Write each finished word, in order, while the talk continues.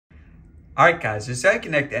Alright guys, this is how you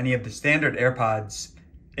connect any of the standard AirPods,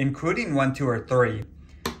 including 1, 2, or 3,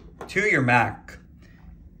 to your Mac.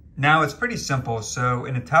 Now it's pretty simple. So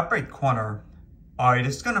in the top right corner, you're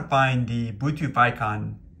just going to find the Bluetooth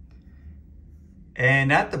icon.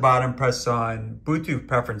 And at the bottom, press on Bluetooth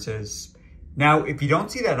Preferences. Now if you don't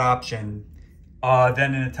see that option,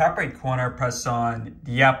 then in the top right corner, press on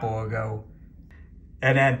the Apple logo.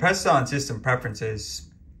 And then press on System Preferences.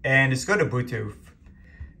 And just go to Bluetooth.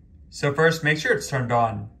 So first, make sure it's turned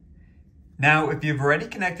on. Now, if you've already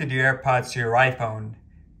connected your AirPods to your iPhone,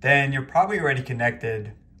 then you're probably already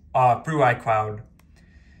connected through iCloud.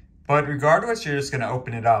 But regardless, you're just going to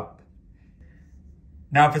open it up.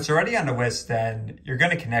 Now, if it's already on the list, then you're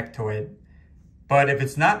going to connect to it. But if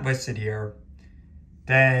it's not listed here,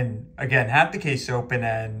 then again, have the case open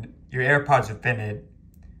and your AirPods within it.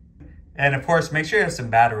 And of course, make sure you have some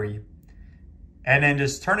battery. And then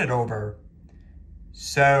just turn it over.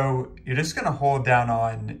 So you're just going to hold down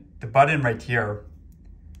on the button right here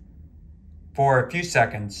for a few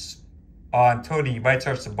seconds until the light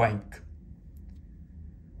starts to blink.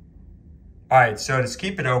 Alright, so just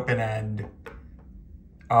keep it open and you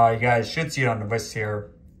guys should see it on the list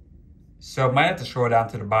here. So I might have to scroll down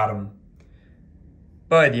to the bottom.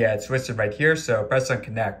 But yeah, it's listed right here, so press on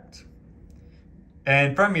connect.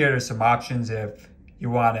 And from here, there's some options if you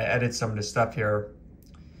want to edit some of the stuff here.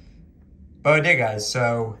 But yeah guys,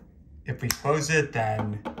 so if we close it,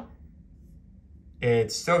 then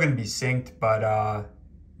it's still going to be synced, but let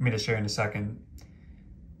me just show you in a second.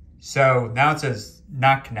 So now it says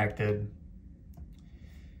not connected.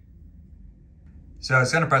 So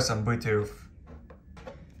it's going to press on Bluetooth.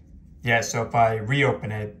 Yeah, so if I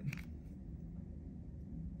reopen it,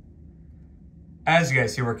 as you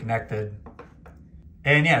guys see, we're connected.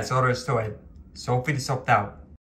 And yeah, that's all there is to it. So hopefully this helped out.